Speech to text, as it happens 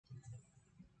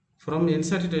From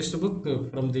Ncert textbook,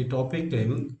 from the topic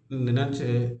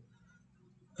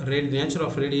nature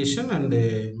of radiation and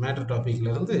matter topic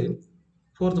la irundhu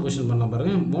fourth question பண்ணலாம்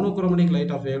பாருங்க. Monochromatic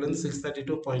light of wavelength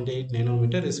 632.8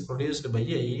 nanometer is produced by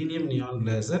a helium neon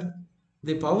laser.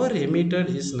 The power emitted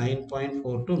is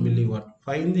 9.42 milliwatt.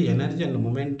 Find the energy and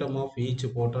momentum of each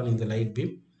photon in the light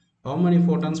beam. How many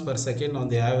photons per second on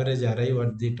the average arrive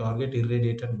at the target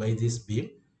irradiated by this beam?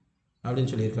 அப்படின்னு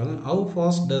சொல்லியிருக்காங்க. How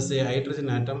fast does a hydrogen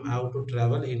atom have to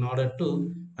travel in order to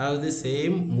have the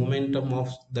same momentum of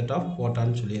that of photon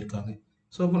சொல்லியிருக்காங்க.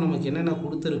 So இப்போ நமக்கு என்னென்ன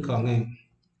கொடுத்துருக்காங்க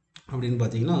அப்படின்னு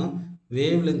பார்த்தீங்கன்னா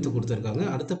wave length கொடுத்துருக்காங்க,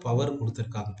 அடுத்து பவர்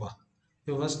கொடுத்துருக்காங்கப்பா.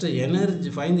 இப்போ first energy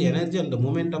find the energy and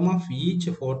momentum of each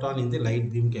photon இந்த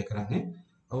லைட் பீம் கேட்குறாங்க.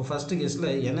 அப்போ ஃபஸ்ட்டு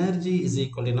கேஸில் எனர்ஜி இஸ்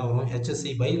ஈக்குவல் என்ன வரும்,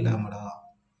 ஹெச்எஸ்சி பை லேமடா.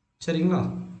 சரிங்களா,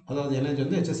 அதாவது எனர்ஜி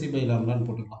வந்து ஹெச்எஸ்சி பை லேமடான்னு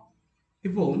போட்டுக்கலாம்.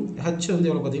 இப்போது ஹெச் வந்து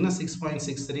எவ்வளோ பார்த்தீங்கன்னா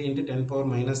 6.63 ×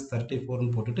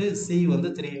 10⁻34ன்னு போட்டுட்டு சி வந்து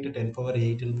 3 ×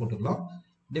 10⁸ போட்டுக்கலாம்.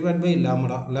 டிவைட் பை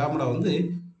லேமடா, லேமடா வந்து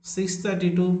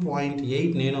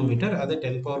 632.8 நேனோமீட்டர், அது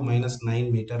 10⁻⁹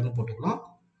 மீட்டர்னு போட்டுக்கலாம்.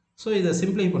 ஸோ இதை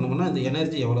சிம்பிளை பண்ணோம்னா இந்த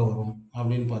எனர்ஜி எவ்வளோ வரும்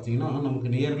அப்படின்னு பார்த்தீங்கன்னா நமக்கு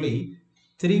நியர்லி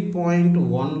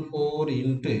 3.14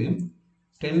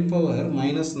 ×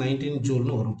 10⁻⁹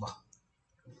 ஜூல்னு வரும்ப்பா.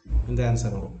 இந்த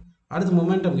ஆன்சர் வரும். அடுத்து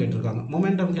மொமெண்டம் கேட்டிருக்காங்க.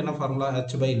 மொமெண்டம்க்கு என்ன ஃபார்முலா,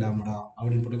 ஹெச் பை லேமடா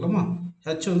அப்படின்னு போட்டுக்கலாமா.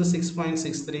 ஹெச் வந்து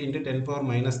 6.63 ×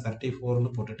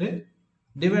 10⁻⁴ போட்டுட்டு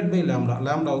டிவைட் பை லேமடா,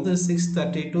 லேமடா வந்து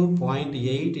 632.8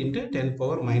 ×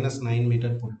 10⁻⁹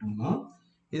 மீட்டர் போட்டுட்டோம்னா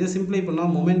இதை சிம்பிளை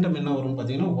பண்ணால் மொமெண்டம் என்ன வரும்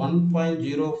பார்த்தீங்கன்னா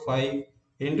 1.05 ×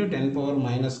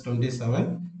 10⁻⁻27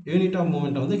 யூனிட் ஆஃப்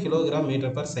மொமெண்டம் வந்து கிலோகிராம்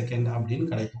மீட்டர் பர் செகண்ட் அப்படின்னு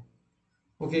கிடைக்கும்.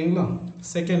 ஓகேங்களா.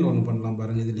 செகண்ட் ஒன்று பண்ணலாம்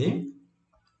பாருங்கள். இதுலேயே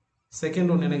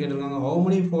செகண்ட் ஒன்று என்ன கேட்டிருக்காங்க, how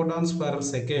many photons per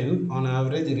second on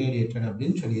average radiated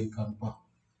அப்படின்னு சொல்லியிருக்காங்கப்பா.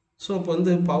 ஸோ இப்போ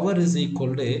வந்து power is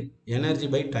equal to energy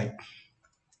by time,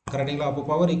 கரெக்டுங்களா. அப்போ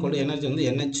பவர் ஈக்குவல் டு எனர்ஜி வந்து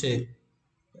NHC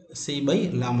by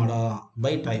lambda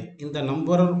by time. இந்த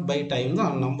நம்பர் பை டைம்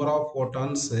தான் number of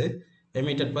photons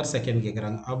emitted per second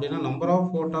கேட்குறாங்க. அப்படின்னா number of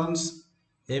photons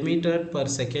emitted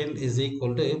per second is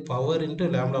equal to power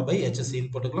into lambda by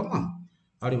ஹெச்எஸ்சின்னு போட்டுக்கலாமா.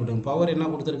 அப்படி போட்டுங்க. Power என்ன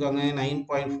கொடுத்துருக்காங்க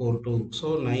 9.42. So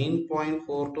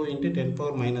 9.42 ×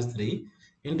 10⁻³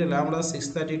 into lambda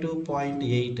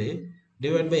 632.8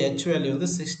 divide by H value வந்து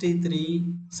 6.63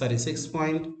 ×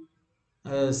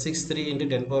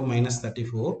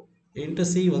 10⁻34 இன்ட்டு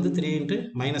சி வந்து 3 ×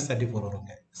 -34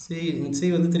 வருங்க. சி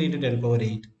வந்து 3 ×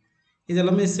 10⁸. இது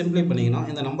எல்லாமே சிம்பிளை பண்ணிங்கன்னா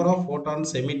இந்த number of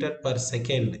photons emitted per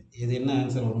second இது என்ன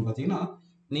ஆன்சர் வரும் பார்த்தீங்கன்னா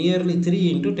நியர்லி 3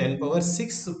 ×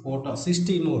 10⁻6 ஃபோட்டான்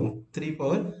 16 வரும். 3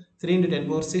 ×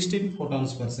 10⁻16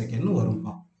 ஃபோட்டான்ஸ் பர் செகண்ட்னு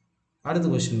வரும்ப்பா. அடுத்த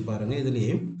கொஸ்டின் பாருங்கள்.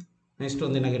 இதுலேயே நெக்ஸ்ட்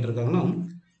வந்து என்ன கேட்டிருக்காங்கன்னா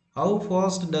how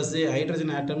fast does A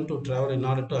hydrogen atom to travel in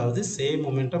order to have the same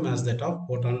momentum as that of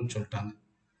ஃபோட்டான்னு சொல்லிட்டாங்க.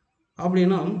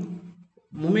 அப்படின்னா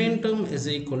மொமெண்டம் இஸ்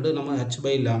ஈக்குவல் டு நம்ம ஹெச்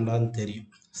பை லேம்டான்னு தெரியும்,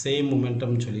 சேம்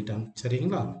மொமெண்டம் சொல்லிட்டாங்க.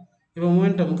 சரிங்களா. இப்போ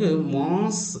மொமெண்டமுக்கு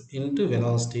மாஸ் இன்ட்டு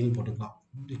வெலாசிட்டின்னு போட்டுக்கலாம்.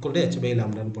 equal to h by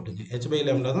lambda போட்டுங்க. h by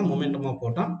lambda தான் momentum of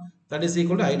photon, that is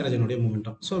equal to hydrogen உடைய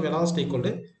momentum. So velocity equal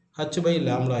to h by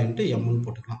lambda into m னு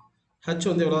போட்டுக்கலாம். h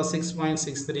வந்து எவ்வளோ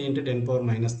 6.63 ×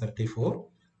 10⁻34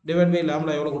 divided by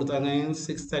lambda எவ்வளோ கொடுத்தாங்க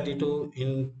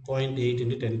 632.8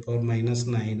 ×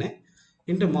 10⁻9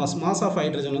 into mass of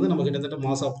hydrogen வந்து நம்ம கிட்டத்தட்ட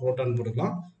mass of proton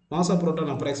போட்டுக்கலாம். mass of proton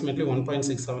approximately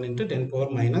 1.67 ×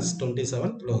 10⁻27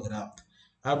 kg.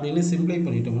 அப்படின்னு சிம்பிளை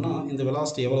பண்ணிட்டோம்னா இந்த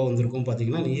வெலாசிட்டி எவ்வளோ வந்திருக்கும்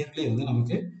பார்த்தீங்கன்னா நியர்லி வந்து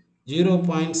நமக்கு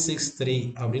 0.63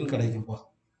 அப்படின்னு கிடைக்கும்ப்பா,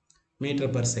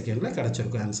 மீட்டர் பர் செகண்டில்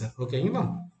கிடச்சிருக்கும் ஆன்சர். ஓகேங்களா.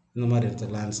 இந்த மாதிரி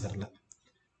எடுத்துக்கலாம் ஆன்சரில்.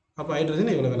 அப்போ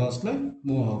ஹைட்ரஜன் எவ்வளோ வெலாசிட்டியில்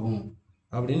மூவ் ஆகும்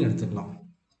அப்படின்னு எடுத்துக்கலாம்.